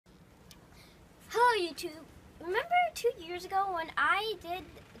YouTube, remember 2 years ago when I did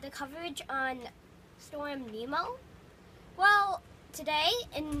the coverage on Storm Nemo? Well, today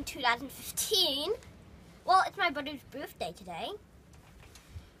in 2015, well, it's my brother's birthday today.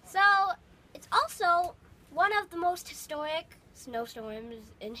 So, it's also one of the most historic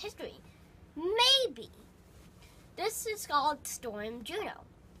snowstorms in history. Maybe. This is called Storm Juno.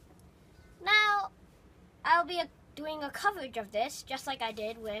 Now, I'll be doing a coverage of this just like I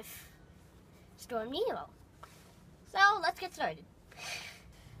did with Storm Nemo. So, let's get started.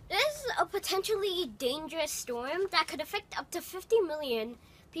 This is a potentially dangerous storm that could affect up to 50 million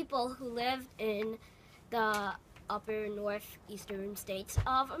people who live in the upper northeastern states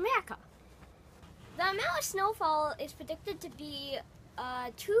of America. The amount of snowfall is predicted to be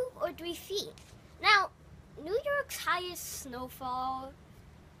 2 or 3 feet. Now, New York's highest snowfall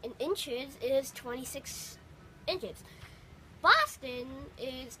in inches is 26 inches. Boston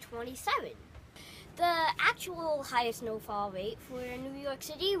is 27. The actual highest snowfall rate for New York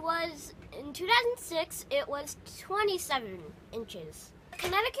City was, in 2006, it was 27 inches.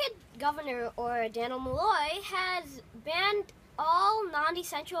 Connecticut Governor Daniel Malloy has banned all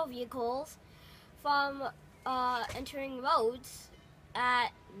non-essential vehicles from entering roads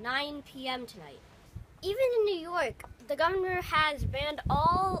at 9 p.m. tonight. Even in New York, the governor has banned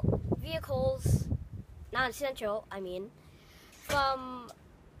all vehicles, non-essential, from,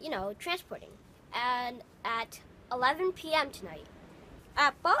 transporting. And at 11 p.m. tonight.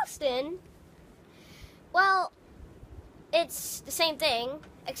 At Boston, well, it's the same thing,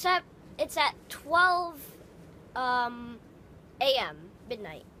 except it's at 12 a.m.,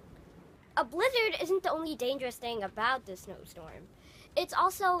 midnight. A blizzard isn't the only dangerous thing about this snowstorm. It's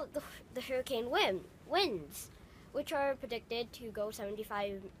also the hurricane winds, which are predicted to go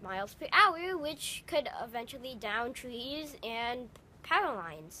 75 miles per hour, which could eventually down trees and power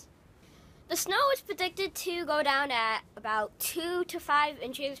lines. The snow is predicted to go down at about 2 to 5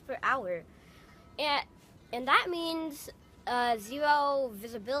 inches per hour, and that means zero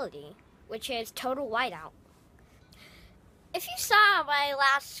visibility, which is total whiteout. If you saw my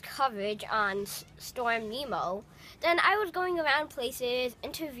last coverage on Storm Nemo, then I was going around places,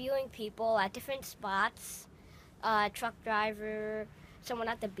 interviewing people at different spots, truck driver, someone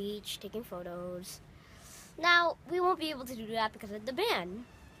at the beach, taking photos. Now, we won't be able to do that because of the ban.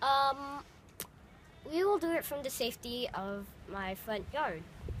 We will do it from the safety of my front yard.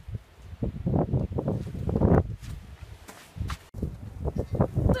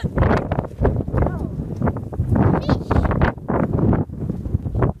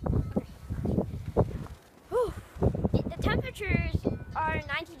 The temperatures are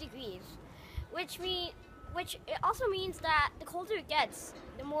 90 degrees, which it also means that the colder it gets,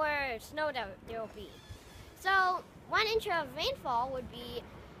 the more snow there will be. So 1 inch of rainfall would be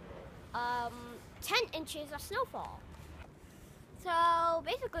 10 inches of snowfall. So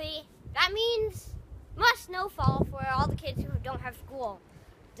basically, that means much snowfall for all the kids who don't have school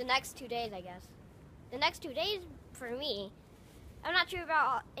the next 2 days, I guess. The next 2 days for me. I'm not sure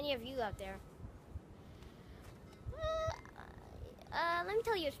about any of you out there. Let me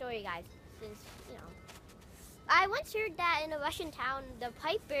tell you a story, guys, since, I once heard that in a Russian town, the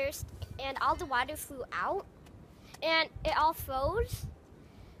pipe burst and all the water flew out, and it all froze,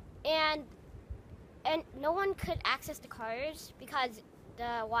 and no one could access the cars because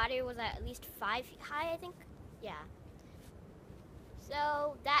the water was at least 5 feet high, I think. Yeah.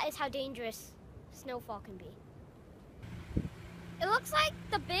 So that is how dangerous snowfall can be. It looks like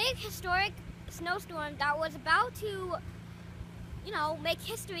the big historic snowstorm that was about to, make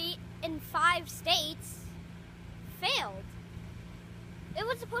history in 5 states failed. It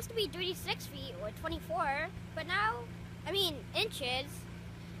was supposed to be 36 feet or 24, but now, inches,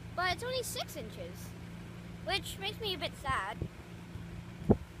 but it's only 6 inches, which makes me a bit sad.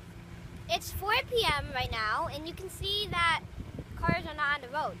 It's 4 p.m. right now, and you can see that cars are not on the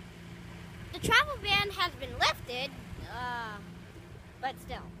road. The travel ban has been lifted, but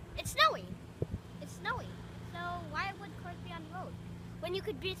still, it's snowing. It's snowing, so why would cars be on the road when you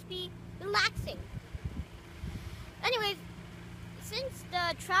could just be relaxing? Anyways, since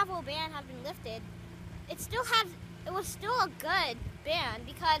the travel ban has been lifted, it was still a good ban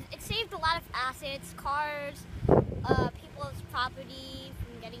because it saved a lot of assets, cars, people's property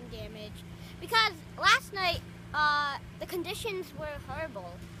from getting damaged. Because last night, the conditions were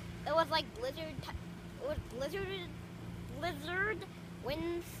horrible. It was like blizzard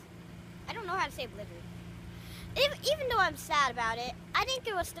winds. I don't know how to say blizzard. Even though I'm sad about it, I think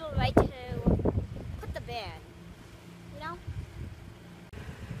it was still right to put the ban.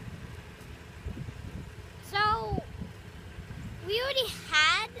 So, we already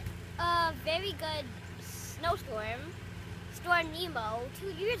had a very good snowstorm, Storm Nemo,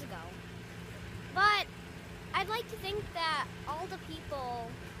 2 years ago. But I'd like to think that all the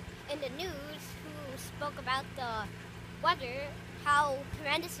people in the news who spoke about the weather, how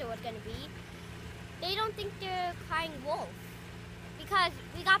horrendous it was going to be, they don't think they're crying wolf. Because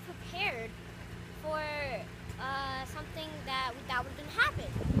we got prepared for something that we thought was going to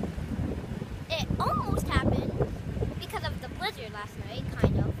happen. It almost happened because of the blizzard last night,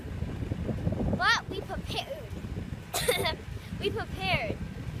 kind of. But we prepared. We prepared.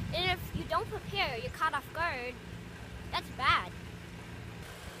 And if you don't prepare, you're caught off guard, that's bad.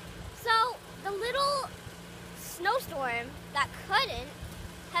 So the little snowstorm that couldn't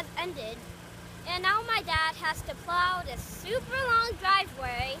has ended. And now my dad has to plow this super long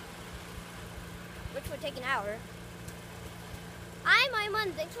driveway, which would take an hour. I'm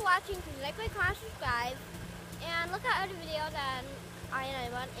EyeOnAiman. Thanks for watching. Please like, comment, subscribe, and look at other videos on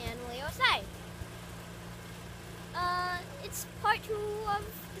EyeOnAiman and EyeOnAiman. It's part 2 of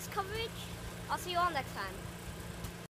this coverage. I'll see you all next time.